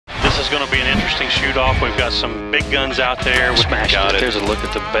going to be an interesting shoot-off. We've got some big guns out there. There's a look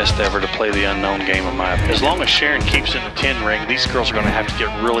at the best ever to play the unknown game, in my opinion. As long as Sharon keeps in the 10 ring, these girls are going to have to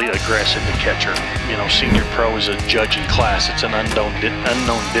get really aggressive to catch her. You know, senior pro is a judging class. It's an unknown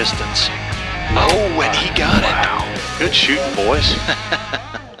distance. Oh, and he got it. Good shooting, boys.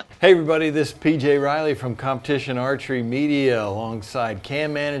 Hey everybody, this is PJ Riley from Competition Archery Media alongside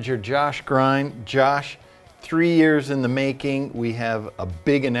cam manager Josh Grind. Josh, 3 years in the making. We have a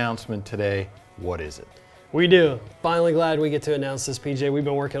big announcement today. What is it? We do. Finally glad we get to announce this, PJ. We've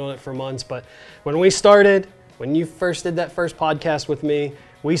been working on it for months, but when we started, when you first did that first podcast with me,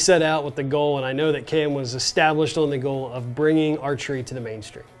 we set out with the goal, and I know that Cam was established on the goal of bringing archery to the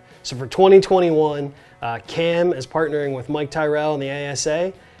mainstream. So for 2021, Cam is partnering with Mike Tyrell and the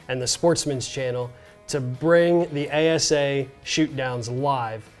ASA and the Sportsman's Channel to bring the ASA Shootdowns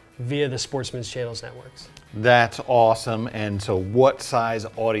live via the Sportsman's Channel's networks. That's awesome. And so what size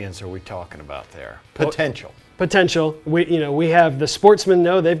audience are we talking about there? Potential. Potential. We have the Sportsmen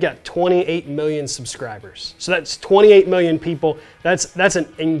know they've got 28 million subscribers. So that's 28 million people. That's an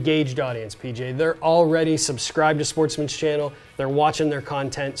engaged audience, PJ. They're already subscribed to Sportsman's Channel. They're watching their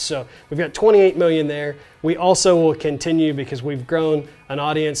content. So we've got 28 million there. We also will continue because we've grown an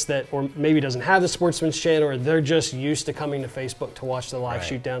audience that or maybe doesn't have the Sportsman's Channel, or they're just used to coming to Facebook to watch the live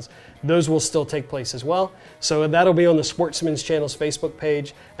shootdowns. Those will still take place as well. So that'll be on the Sportsman's Channel's Facebook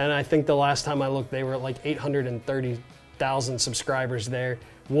page. And I think the last time I looked, they were at like 830,000 subscribers there.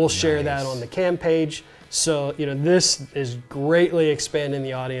 We'll share that on the Cam page. So, this is greatly expanding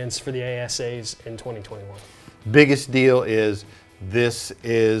the audience for the ASAs in 2021. Biggest deal is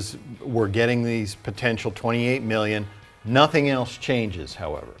we're getting these potential 28 million. Nothing else changes,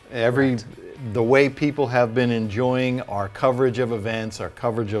 however. The way people have been enjoying our coverage of events, our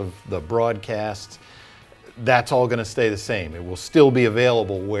coverage of the broadcasts, that's all going to stay the same. It will still be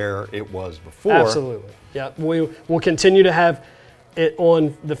available where it was before. Absolutely. Yeah, we'll continue to have it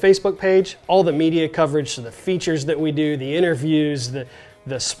on the Facebook page, all the media coverage, so the features that we do, the interviews,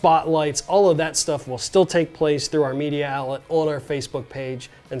 the spotlights, all of that stuff will still take place through our media outlet on our Facebook page.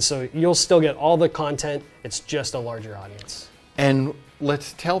 And so you'll still get all the content. It's just a larger audience. And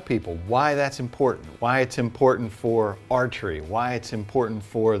let's tell people why that's important, why it's important for archery, why it's important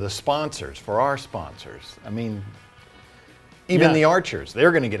for the sponsors, for our sponsors. I mean, even the archers,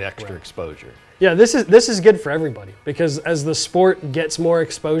 they're going to get extra exposure. Yeah, this is good for everybody because as the sport gets more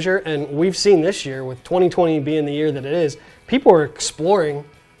exposure, and we've seen this year with 2020 being the year that it is, people are exploring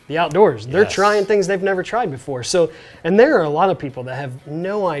the outdoors. They're trying things they've never tried before. So, and there are a lot of people that have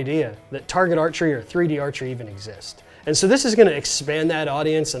no idea that target archery or 3D archery even exist. And so this is going to expand that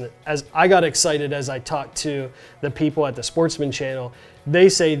audience. And as I got excited as I talked to the people at the Sportsman Channel, they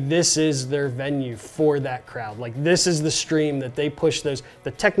say this is their venue for that crowd. Like this is the stream that they push the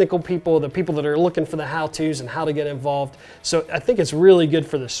technical people, the people that are looking for the how-tos and how to get involved. So I think it's really good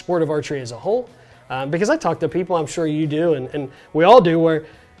for the sport of archery as a whole. Because I talk to people, I'm sure you do, and we all do, where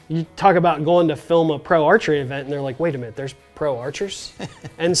you talk about going to film a pro archery event and they're like, wait a minute, there's pro archers?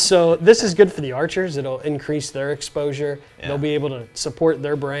 And so this is good for the archers. It'll increase their exposure. Yeah. They'll be able to support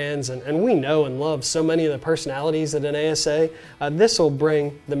their brands. And we know and love so many of the personalities at an ASA. This will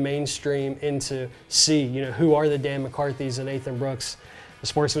bring the mainstream into see, who are the Dan McCarthys and Nathan Brooks, the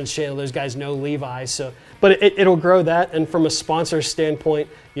Sportsman's Channel. Those guys know Levi. So, but it'll grow that. And from a sponsor standpoint,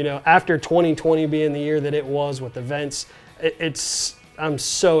 after 2020 being the year that it was with events, I'm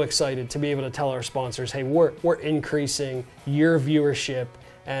so excited to be able to tell our sponsors, hey, we're increasing your viewership,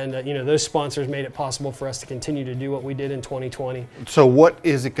 and those sponsors made it possible for us to continue to do what we did in 2020. So what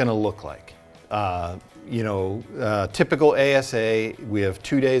is it going to look like? Typical ASA, we have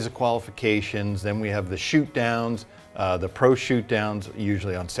 2 days of qualifications, then we have the shoot downs, the pro shoot downs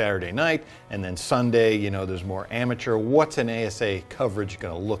usually on Saturday night, and then Sunday, there's more amateur. What's an ASA coverage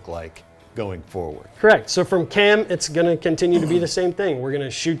going to look like going forward? Correct. So from Cam, it's going to continue to be the same thing. We're going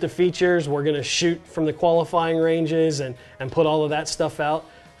to shoot the features. We're going to shoot from the qualifying ranges and put all of that stuff out.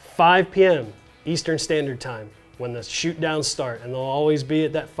 5 p.m. Eastern Standard Time when the shoot downs start, and they'll always be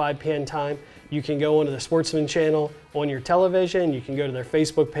at that 5 p.m. time. You can go onto the Sportsman Channel on your television. You can go to their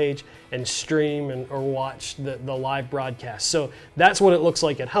Facebook page and stream or watch the live broadcast. So that's what it looks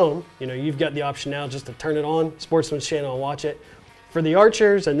like at home. You've got the option now just to turn it on, Sportsman's Channel, and watch it. For the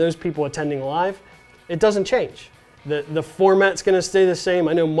archers and those people attending live, it doesn't change. The format's going to stay the same.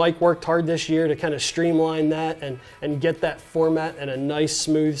 I know Mike worked hard this year to kind of streamline that and get that format and a nice,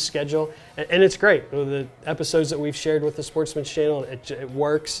 smooth schedule. And it's great. The episodes that we've shared with the Sportsman's Channel, it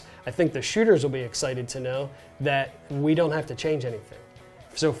works. I think the shooters will be excited to know that we don't have to change anything.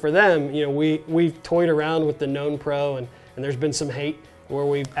 So for them, we've toyed around with the known pro, and there's been some hate where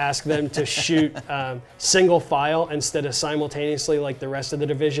we ask them to shoot single file instead of simultaneously like the rest of the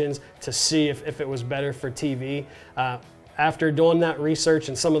divisions to see if it was better for TV. After doing that research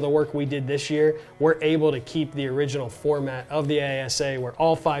and some of the work we did this year, we're able to keep the original format of the ASA where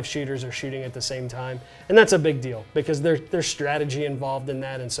all 5 shooters are shooting at the same time. And that's a big deal because there's strategy involved in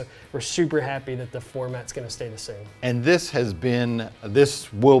that. And so we're super happy that the format's going to stay the same. And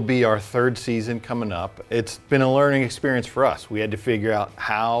this will be our 3rd season coming up. It's been a learning experience for us. We had to figure out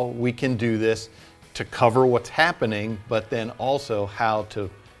how we can do this to cover what's happening, but then also how to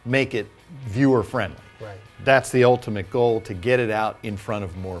make it viewer friendly. Right. That's the ultimate goal, to get it out in front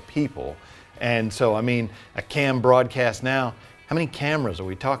of more people. And so, I mean, a cam broadcast now, how many cameras are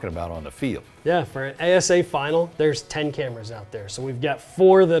we talking about on the field? Yeah, for an ASA final, there's 10 cameras out there. So we've got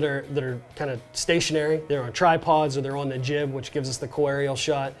 4 that are kind of stationary. They're on tripods or they're on the jib, which gives us the cool aerial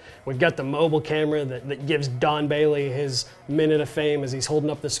shot. We've got the mobile camera that gives Don Bailey his minute of fame as he's holding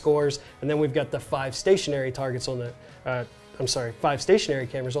up the scores. And then we've got the 5 stationary targets on the 5 stationary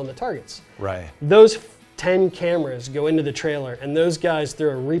cameras on the targets. Right. Those 10 cameras go into the trailer, and those guys,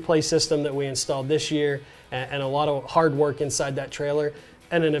 through a replay system that we installed this year and a lot of hard work inside that trailer,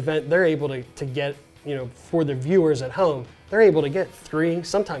 and an event, they're able to get, for the viewers at home, they're able to get 3,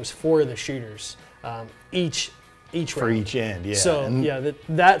 sometimes 4 of the shooters each for round. each end, yeah. So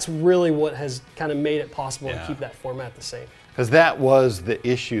that's really what has kind of made it possible to keep that format the same. Because that was the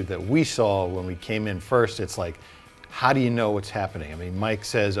issue that we saw when we came in first. It's like, how do you know what's happening? I mean, Mike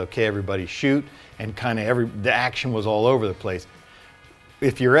says, okay, everybody shoot, and kind of the action was all over the place.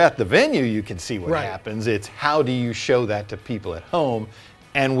 If you're at the venue, you can see what happens. It's how do you show that to people at home?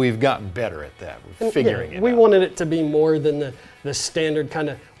 And we've gotten better at that. We're figuring it out. We wanted it to be more than the standard kind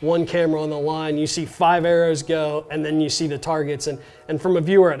of one camera on the line. You see 5 arrows go, and then you see the targets. And from a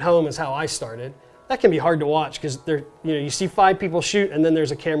viewer at home is how I started. That can be hard to watch because you see 5 people shoot, and then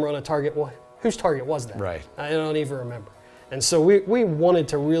there's a camera on a target. Well, whose target was that? Right. I don't even remember. And so we wanted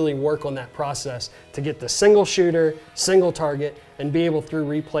to really work on that process to get the single shooter, single target, and be able through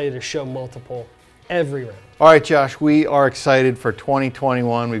replay to show multiple every round. All right, Josh, we are excited for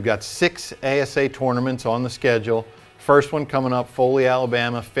 2021. We've got 6 ASA tournaments on the schedule. First one coming up, Foley,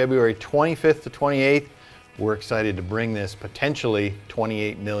 Alabama, February 25th to 28th. We're excited to bring this potentially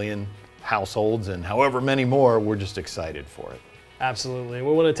 28 million households and however many more. We're just excited for it. Absolutely.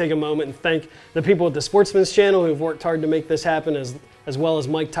 We want to take a moment and thank the people at the Sportsman Channel who've worked hard to make this happen, as well as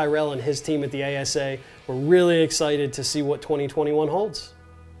Mike Tyrell and his team at the ASA. We're really excited to see what 2021 holds.